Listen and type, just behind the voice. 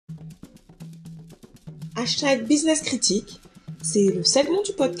#Business Critique, c'est le segment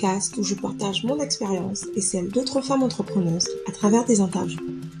du podcast où je partage mon expérience et celle d'autres femmes entrepreneuses à travers des interviews.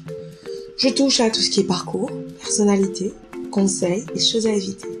 Je touche à tout ce qui est parcours, personnalité, conseils et choses à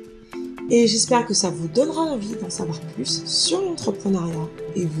éviter. Et j'espère que ça vous donnera envie d'en savoir plus sur l'entrepreneuriat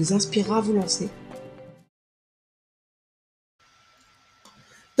et vous inspirera à vous lancer.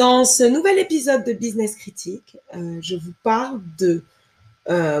 Dans ce nouvel épisode de Business Critique, je vous parle de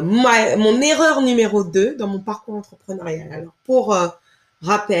mon erreur numéro 2 dans mon parcours entrepreneurial. Alors, pour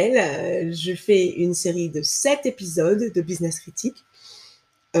rappel, je fais une série de 7 épisodes de Business Critique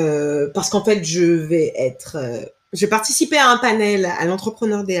parce qu'en fait, je vais participer à un panel à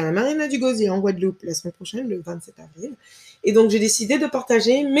l'Entrepreneur Day à la Marina du Gosier en Guadeloupe la semaine prochaine, le 27 avril. Et donc, j'ai décidé de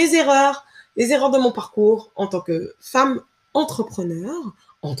partager mes erreurs, les erreurs de mon parcours en tant que femme entrepreneur,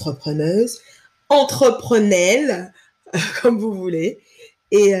 entrepreneuse, entreprenelle, comme vous voulez.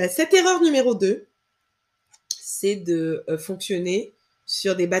 Et cette erreur numéro 2, c'est de fonctionner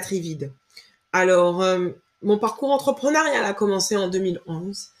sur des batteries vides. Alors, mon parcours entrepreneurial a commencé en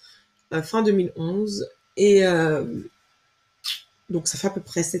 2011, fin 2011, et donc ça fait à peu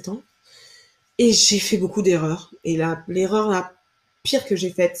près 7 ans. Et j'ai fait beaucoup d'erreurs. Et l'erreur la pire que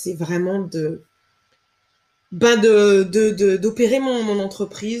j'ai faite, c'est vraiment d'opérer mon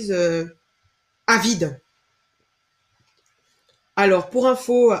entreprise à vide. Alors, pour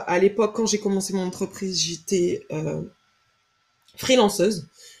info, à l'époque, quand j'ai commencé mon entreprise, j'étais freelanceuse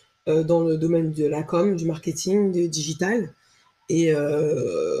dans le domaine de la com, du marketing, du digital. Et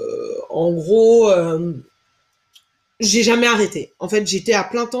en gros, j'ai jamais arrêté. En fait, j'étais à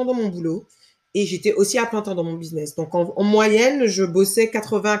plein temps dans mon boulot et j'étais aussi à plein temps dans mon business. Donc, en moyenne, je bossais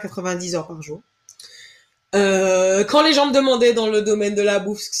 80 à 90 heures par jour. Quand les gens me demandaient dans le domaine de la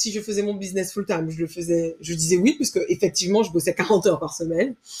bouffe si je faisais mon business full time, je disais oui, puisque effectivement, je bossais 40 heures par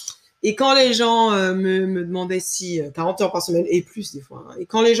semaine. Et quand les gens me demandaient 40 heures par semaine et plus des fois, hein, et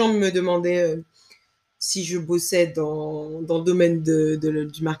quand les gens me demandaient si je bossais dans le domaine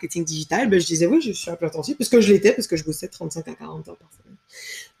du marketing digital, je disais oui, je suis à plein temps dessus, parce que je l'étais, parce que je bossais 35 à 40 heures par semaine.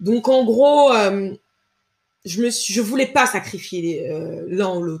 Donc en gros, je voulais pas sacrifier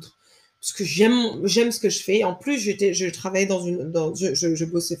l'un ou l'autre. Parce que j'aime ce que je fais. En plus, je travaillais je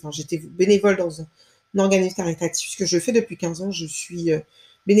bossais, j'étais bénévole dans un organisme caritatif, ce que je fais depuis 15 ans. Je suis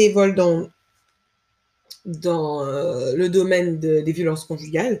bénévole dans le domaine des violences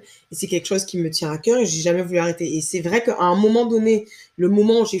conjugales. Et c'est quelque chose qui me tient à cœur et j'ai jamais voulu arrêter. Et c'est vrai qu'à un moment donné, le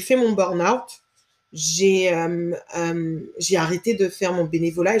moment où j'ai fait mon burn-out, j'ai arrêté de faire mon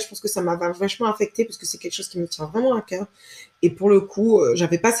bénévolat et je pense que ça m'a vachement affectée parce que c'est quelque chose qui me tient vraiment à cœur. Et pour le coup,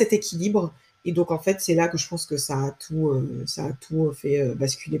 j'avais pas cet équilibre. Et donc, en fait, c'est là que je pense que ça a tout fait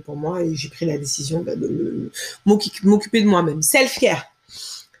basculer pour moi et j'ai pris la décision de m'occuper de moi-même. Self-care.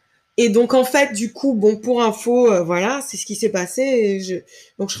 Et donc, en fait, du coup, bon, pour info, voilà, c'est ce qui s'est passé.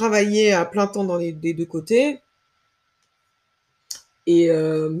 Donc, je travaillais à plein temps des deux côtés. Et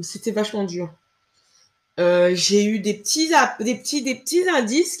c'était vachement dur. J'ai eu des petits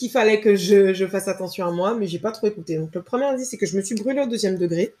indices qu'il fallait que je fasse attention à moi, mais j'ai pas trop écouté. Donc, le premier indice, c'est que je me suis brûlée au 2e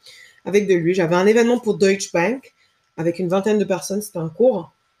degré avec de l'huile. J'avais un événement pour Deutsche Bank avec une vingtaine de personnes. C'était un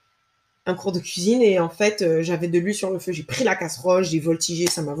cours de cuisine et en fait, j'avais de l'huile sur le feu. J'ai pris la casserole, j'ai voltigé,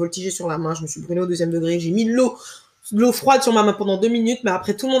 ça m'a voltigé sur la main. Je me suis brûlée au 2e degré. J'ai mis de l'eau froide sur ma main pendant 2 minutes, mais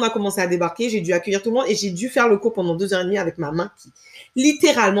après, tout le monde a commencé à débarquer. J'ai dû accueillir tout le monde et j'ai dû faire le cours pendant 2h30 avec ma main qui,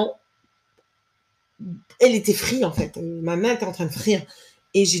 littéralement, elle était frite en fait. Ma main était en train de frire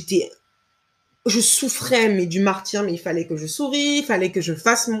et je souffrais mais du martyre, mais il fallait que je souris, il fallait que je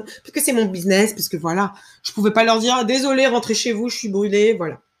fasse parce que c'est mon business, parce que voilà, je pouvais pas leur dire désolé, rentrez chez vous, je suis brûlée,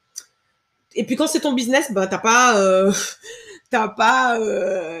 voilà. Et puis quand c'est ton business, t'as pas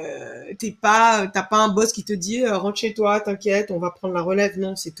un boss qui te dit rentre chez toi, t'inquiète, on va prendre la relève.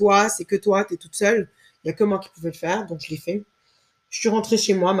 Non, c'est que toi, t'es toute seule. Il y a que moi qui pouvais le faire, donc je l'ai fait. Je suis rentrée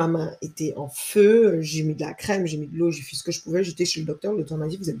chez moi, ma main était en feu, j'ai mis de la crème, j'ai mis de l'eau, j'ai fait ce que je pouvais, j'étais chez le docteur m'a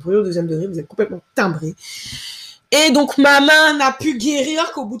dit vous êtes brûlé au 2e degré, vous êtes complètement timbré. Et donc ma main n'a pu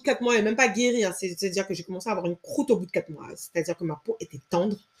guérir qu'au bout de 4 mois, et même pas guérir, c'est-à-dire que j'ai commencé à avoir une croûte au bout de 4 mois, c'est-à-dire que ma peau était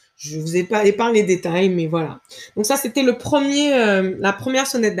tendre. Je vous ai pas épargné les détails, mais voilà. Donc ça, c'était la première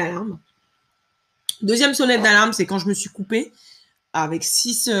sonnette d'alarme. Deuxième sonnette d'alarme, c'est quand je me suis coupée avec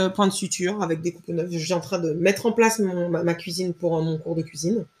 6 points de suture, avec des coupes neuves. J'étais en train de mettre en place ma cuisine pour mon cours de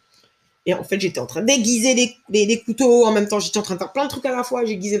cuisine. Et en fait, j'étais en train d'aiguiser les couteaux. En même temps, j'étais en train de faire plein de trucs à la fois.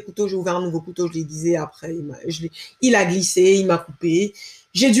 J'ai aiguisé le couteau, j'ai ouvert un nouveau couteau, je l'ai aiguisé. Après, il a glissé, il m'a coupé.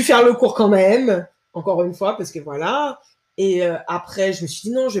 J'ai dû faire le cours quand même, encore une fois, parce que voilà. Et après, je me suis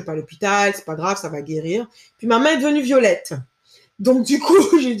dit non, je vais pas à l'hôpital, c'est pas grave, ça va guérir. Puis ma main est devenue violette. Donc, du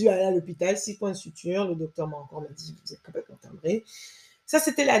coup, j'ai dû aller à l'hôpital, 6 points de suture. Le docteur m'a dit, vous êtes complètement timbré. Ça,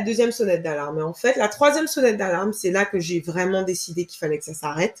 c'était la deuxième sonnette d'alarme. Et en fait, la troisième sonnette d'alarme, c'est là que j'ai vraiment décidé qu'il fallait que ça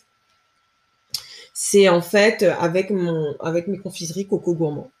s'arrête. C'est en fait avec mes confiseries Coco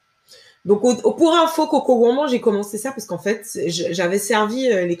Gourmand. Donc, pour info, Coco Gourmand, j'ai commencé ça parce qu'en fait, j'avais servi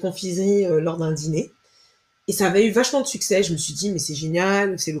les confiseries lors d'un dîner. Et ça avait eu vachement de succès. Je me suis dit, mais c'est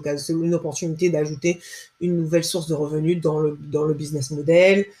génial, c'est une opportunité d'ajouter une nouvelle source de revenus dans le business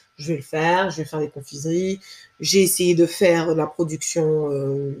model. Je vais le faire, je vais faire des confiseries. J'ai essayé de faire de la production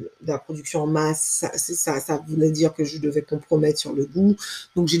en masse. Ça voulait dire que je devais compromettre sur le goût.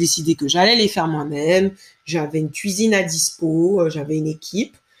 Donc, j'ai décidé que j'allais les faire moi-même. J'avais une cuisine à dispo, j'avais une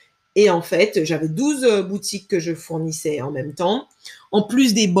équipe. Et en fait, j'avais 12 boutiques que je fournissais en même temps, en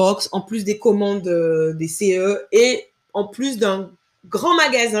plus des box, en plus des commandes des CE et en plus d'un grand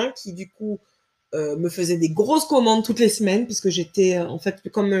magasin qui, du coup, me faisait des grosses commandes toutes les semaines puisque j'étais, en fait,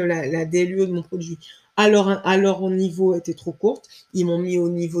 comme la DLUE de mon produit, alors au niveau était trop courte, ils m'ont mis au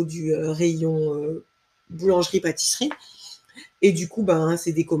niveau du rayon boulangerie-pâtisserie. Et du coup,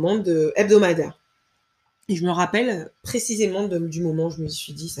 c'est des commandes hebdomadaires. Et je me rappelle précisément du moment où je me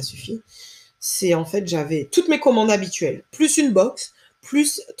suis dit, ça suffit. C'est en fait, j'avais toutes mes commandes habituelles, plus une box,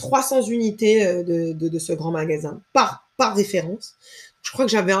 plus 300 unités de ce grand magasin par référence. Je crois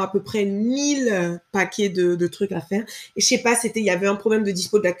que j'avais à peu près 1000 paquets de trucs à faire. Et je sais pas, il y avait un problème de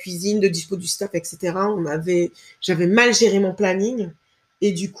dispo de la cuisine, de dispo du stock, etc. J'avais mal géré mon planning.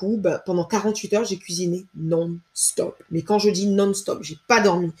 Et du coup, pendant 48 heures, j'ai cuisiné non-stop. Mais quand je dis non-stop, j'ai pas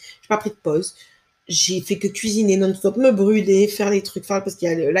dormi, j'ai pas pris de pause. J'ai fait que cuisiner non-stop, me brûler, faire les trucs, parce qu'il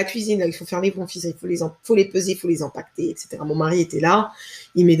y a la cuisine, là, il faut faire les confiseries, il faut les peser, il faut les empaqueter, etc. Mon mari était là,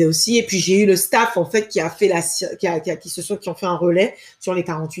 il m'aidait aussi. Et puis, j'ai eu le staff, en fait, qui ont fait un relais sur les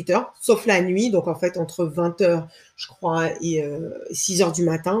 48 heures, sauf la nuit. Donc, en fait, entre 20 heures, je crois, et 6 heures du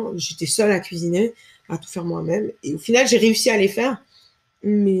matin, j'étais seule à cuisiner, à tout faire moi-même. Et au final, j'ai réussi à les faire.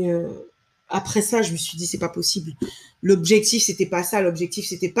 Mais après ça, je me suis dit, c'est pas possible. L'objectif, c'était pas ça. L'objectif,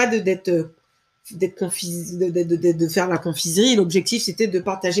 c'était pas de faire la confiserie. L'objectif, c'était de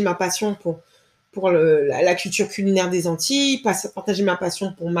partager ma passion pour la culture culinaire des Antilles, partager ma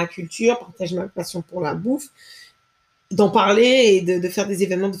passion pour ma culture, partager ma passion pour la bouffe, d'en parler et de faire des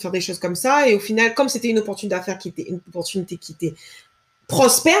événements, de faire des choses comme ça. Et au final, comme c'était une opportunité qui était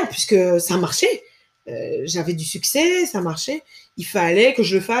prospère, puisque ça marchait, j'avais du succès, ça marchait, il fallait que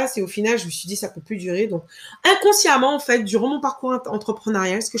je le fasse. Et au final, je me suis dit, ça peut plus durer. Donc, inconsciemment, en fait, durant mon parcours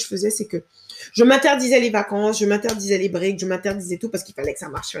entrepreneurial, ce que je faisais, c'est que je m'interdisais les vacances, je m'interdisais les breaks, je m'interdisais tout parce qu'il fallait que ça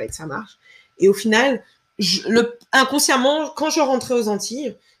marche, Et au final, inconsciemment, quand je rentrais aux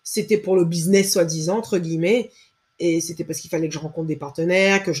Antilles, c'était pour le business, soi-disant, entre guillemets. Et c'était parce qu'il fallait que je rencontre des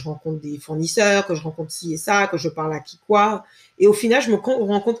partenaires, que je rencontre des fournisseurs, que je rencontre ci et ça, que je parle à qui quoi. Et au final, je me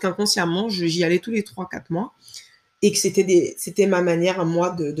rends compte qu'inconsciemment, j'y allais tous les 3-4 mois. Et que c'était ma manière à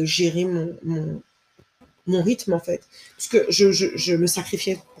moi de gérer mon rythme, en fait. Parce que je me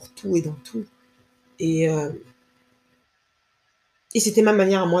sacrifiais pour tout et dans tout. Et c'était ma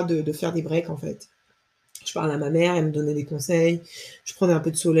manière à moi de faire des breaks, en fait. Je parlais à ma mère, elle me donnait des conseils, je prenais un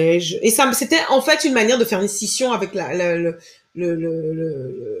peu de soleil. Et ça, c'était en fait une manière de faire une scission avec la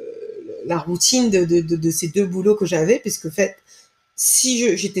routine de ces deux boulots que j'avais, puisque en fait,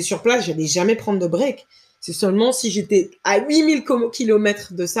 si j'étais sur place, j'allais jamais prendre de break. C'est seulement si j'étais à 8000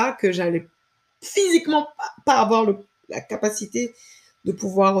 km de ça que j'allais physiquement pas avoir la capacité de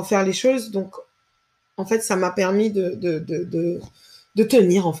pouvoir faire les choses. Donc, en fait, ça m'a permis de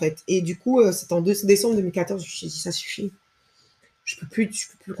tenir, en fait. Et du coup, c'est en décembre 2014, je me suis dit, ça suffit. Je peux plus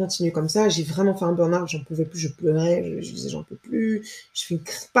continuer comme ça. J'ai vraiment fait un burn-out, j'en pouvais plus, je pleurais, je disais, j'en peux plus. Je fais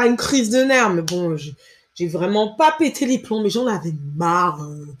pas une crise de nerfs, mais bon, j'ai vraiment pas pété les plombs, mais j'en avais marre.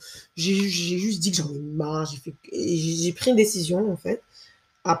 J'ai juste dit que j'en ai marre. J'ai pris une décision, en fait,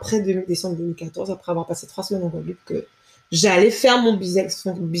 après décembre 2014, après avoir passé 3 semaines en Guadeloupe, que j'allais faire mon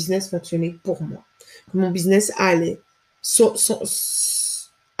business fonctionner pour moi. Que mon business allait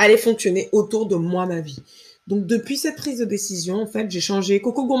fonctionner autour de moi, ma vie. Donc, depuis cette prise de décision, en fait, j'ai changé.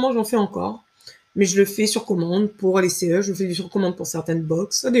 Coco Gourmand, j'en fais encore, mais je le fais sur commande pour les CE, je le fais sur commande pour certaines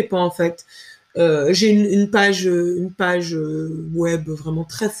box. Ça dépend, en fait. J'ai une page web vraiment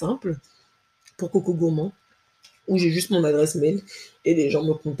très simple pour Coco Gourmand, où j'ai juste mon adresse mail et les gens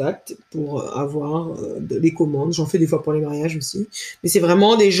me contactent pour avoir des commandes. J'en fais des fois pour les mariages aussi. Mais c'est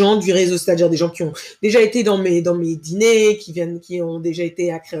vraiment des gens du réseau, c'est-à-dire des gens qui ont déjà été dans mes dîners, qui ont déjà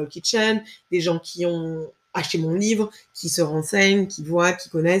été à Creole Kitchen, des gens qui ont acheté mon livre, qui se renseignent, qui voient, qui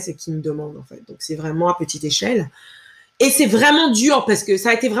connaissent et qui me demandent, en fait. Donc, c'est vraiment à petite échelle. Et c'est vraiment dur parce que ça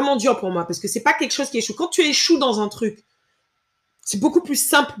a été vraiment dur pour moi parce que c'est pas quelque chose qui échoue. Quand tu échoues dans un truc, C'est beaucoup plus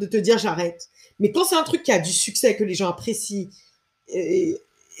simple de te dire j'arrête. Mais quand c'est un truc qui a du succès, que les gens apprécient, et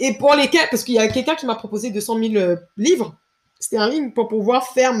pour lesquels, parce qu'il y a quelqu'un qui m'a proposé 200 000 livres sterling pour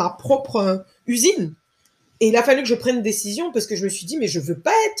pouvoir faire ma propre usine. Et il a fallu que je prenne une décision parce que je me suis dit, mais je veux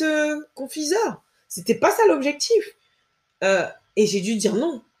pas être confiseur. C'était pas ça l'objectif. Et j'ai dû dire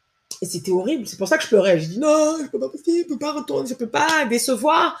non. Et c'était horrible. C'est pour ça que je pleurais. Je dis non, je peux pas passer, je peux pas retourner, je peux pas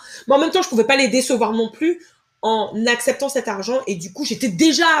décevoir. Mais en même temps, je pouvais pas les décevoir non plus en acceptant cet argent. Et du coup, j'étais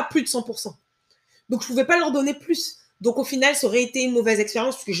déjà à plus de 100%. Donc, je pouvais pas leur donner plus. Donc, au final, ça aurait été une mauvaise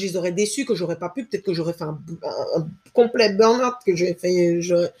expérience parce que je les aurais déçus, que j'aurais pas pu. Peut-être que j'aurais fait un complet burn-out, que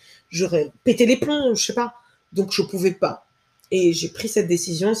j'aurais pété les plombs, je sais pas. Donc, je pouvais pas. Et j'ai pris cette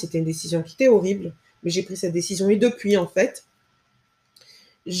décision. C'était une décision qui était horrible. Mais j'ai pris cette décision. Et depuis, en fait,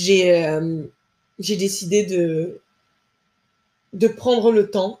 j'ai décidé de prendre le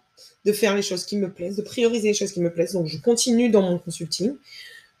temps de faire les choses qui me plaisent, de prioriser les choses qui me plaisent. Donc, je continue dans mon consulting.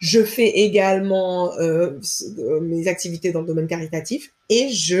 Je fais également mes activités dans le domaine caritatif et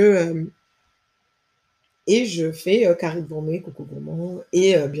je fais Carré Gourmet, Coco Gourmand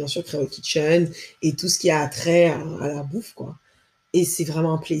et bien sûr Creole Kitchen et tout ce qui a trait à la bouffe, quoi. Et c'est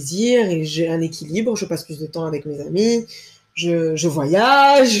vraiment un plaisir et j'ai un équilibre. Je passe plus de temps avec mes amis, je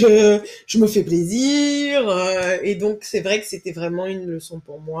voyage, je me fais plaisir. Et donc, c'est vrai que c'était vraiment une leçon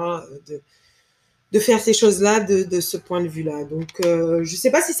pour moi de faire ces choses-là de ce point de vue-là. Donc, je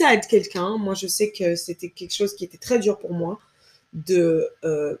sais pas si ça aide quelqu'un. Moi, je sais que c'était quelque chose qui était très dur pour moi de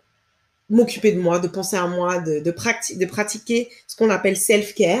m'occuper de moi, de penser à moi, de pratiquer ce qu'on appelle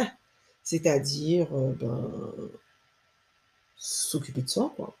self-care, c'est-à-dire s'occuper de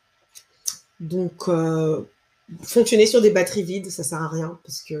soi, quoi. Donc, fonctionner sur des batteries vides, ça sert à rien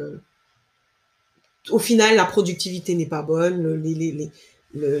parce que au final, la productivité n'est pas bonne, les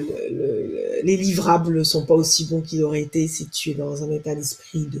livrables ne sont pas aussi bons qu'ils auraient été si tu es dans un état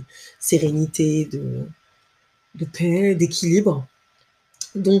d'esprit de sérénité, de paix, d'équilibre.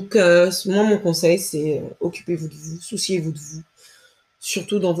 Donc, moi, mon conseil, c'est occupez-vous de vous, souciez-vous de vous.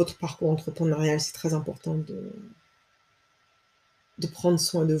 Surtout dans votre parcours entrepreneurial, c'est très important de prendre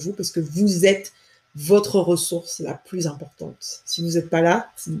soin de vous parce que vous êtes votre ressource la plus importante. Si vous n'êtes pas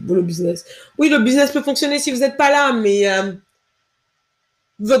là, c'est le business. Oui, le business peut fonctionner si vous n'êtes pas là, mais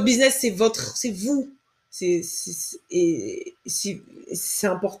votre business, c'est vous. Et c'est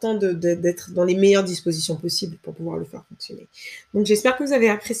important d'être dans les meilleures dispositions possibles pour pouvoir le faire fonctionner. Donc, j'espère que vous avez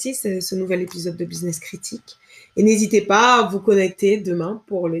apprécié ce nouvel épisode de Business Critique. Et n'hésitez pas à vous connecter demain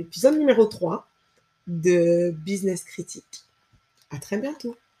pour l'épisode numéro 3 de Business Critique. À très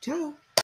bientôt. Ciao!